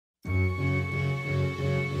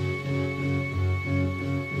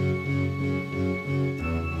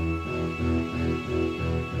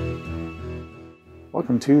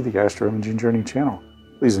Welcome to the Astro Imaging Journey channel.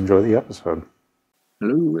 Please enjoy the episode.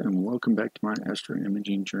 Hello and welcome back to my Astro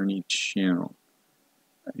Imaging Journey channel.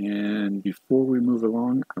 And before we move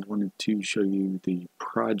along, I wanted to show you the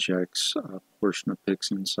projects portion of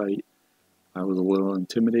PixInsight. I was a little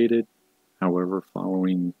intimidated, however,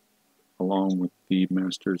 following along with the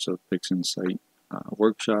Masters of PixInsight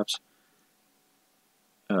workshops,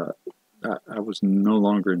 I was no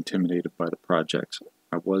longer intimidated by the projects.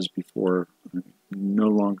 I was before, I'm no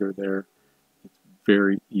longer there. It's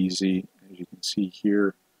very easy. As you can see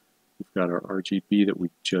here, we've got our RGB that we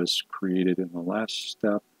just created in the last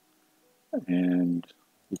step, and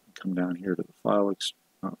we can come down here to the File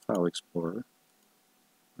Explorer.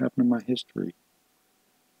 What happened to my history?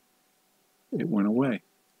 It went away.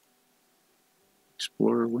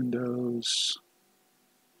 Explorer windows,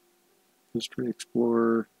 History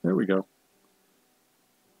Explorer, there we go.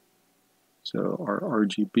 So our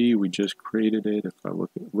RGB, we just created it. If I look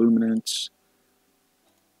at luminance,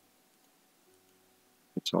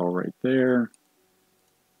 it's all right there.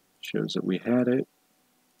 Shows that we had it.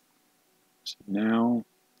 So now,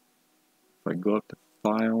 if I go up to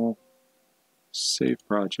File, Save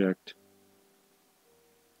Project,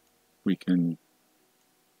 we can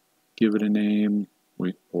give it a name,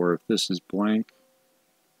 or if this is blank,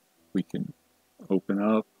 we can open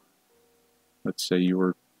up. Let's say you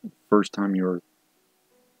were first time you were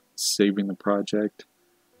saving the project,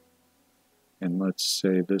 and let's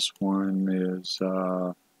say this one is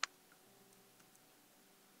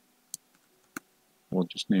we'll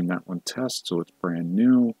just name that one Test, so it's brand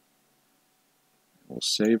new. We'll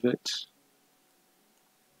save it,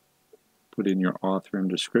 put in your author and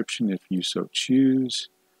description if you so choose.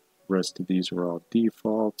 The rest of these are all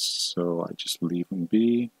defaults, so I just leave them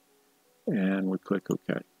be, and we click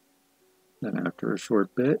OK. Then after a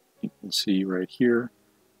short bit, you can see right here,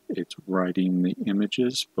 it's writing the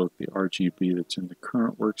images, both the RGB that's in the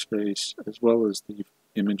current workspace, as well as the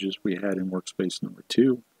images we had in workspace number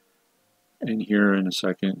 2. And here in a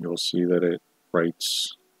second, you'll see that it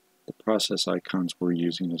writes the process icons we're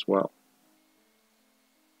using as well.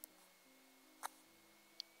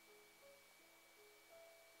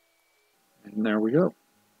 And there we go.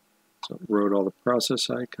 So it wrote all the process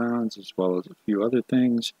icons as well as a few other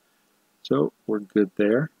things. So we're good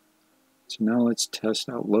there. So now let's test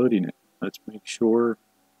out loading it. Let's make sure.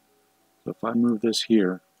 So if I move this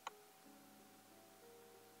here,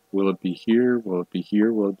 will it be here? Will it be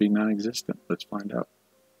here? Will it be non-existent? Let's find out.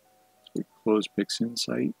 So we close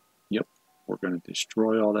PixInsight. Yep, we're going to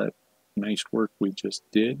destroy all that nice work we just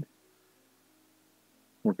did.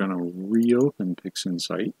 We're going to reopen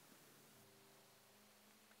PixInsight.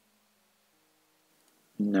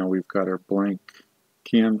 Now we've got our blank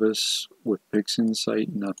canvas with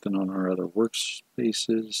PixInsight, nothing on our other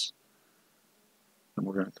workspaces. And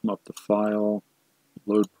we're going to come up to File,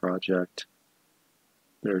 Load Project.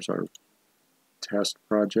 There's our test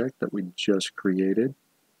project that we just created.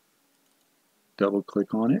 Double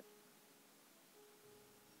click on it.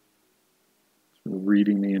 So we're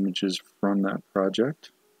reading the images from that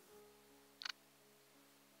project.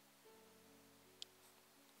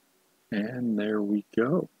 And there we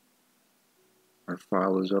go. Our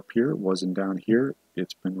file is up here. It wasn't down here.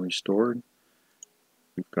 It's been restored.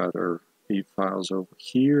 We've got our 8 files over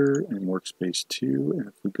here in Workspace 2. And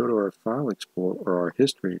if we go to our File Explorer, or our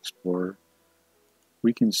History Explorer,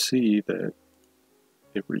 we can see that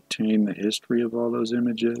it retained the history of all those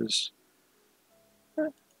images.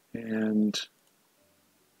 And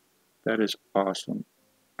that is awesome.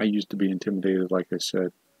 I used to be intimidated, like I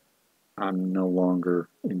said. I'm no longer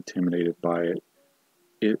intimidated by it.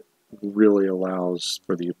 It really allows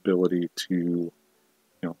for the ability to,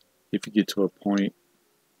 if you get to a point,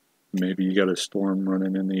 maybe you got a storm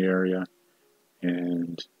running in the area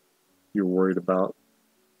and you're worried about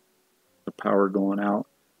the power going out.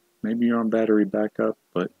 Maybe you're on battery backup,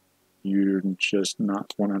 but you're just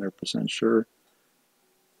not 100% sure.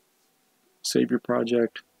 Save your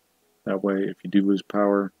project. That way, if you do lose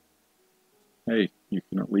power, hey, you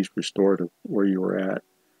can at least restore to where you were at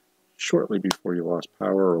shortly before you lost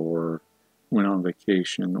power or went on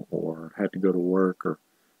vacation or had to go to work, or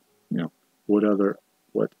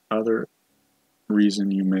what other reason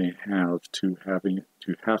you may have to have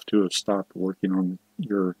stopped working on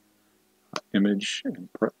your image and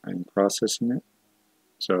processing it.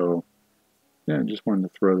 So yeah, I just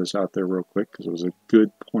wanted to throw this out there real quick because it was a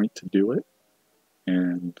good point to do it.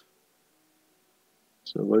 And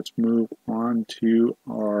so let's move on to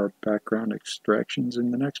our background extractions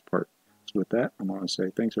in the next part. So with that, I want to say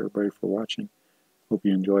thanks everybody for watching. Hope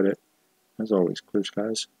you enjoyed it. As always, clear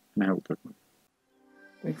skies, and have a good one.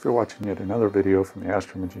 Thank you for watching yet another video from the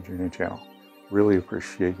Astrometry Journey channel. Really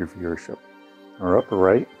appreciate your viewership. In our upper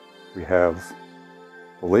right, we have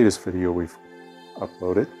the latest video we've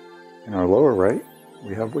uploaded. In our lower right,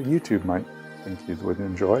 we have what YouTube might think you would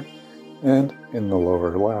enjoy. And in the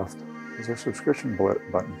lower left is our subscription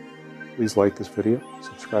button. Please like this video,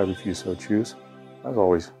 subscribe if you so choose. As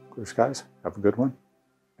always, clear skies, have a good one,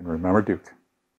 and remember Duke.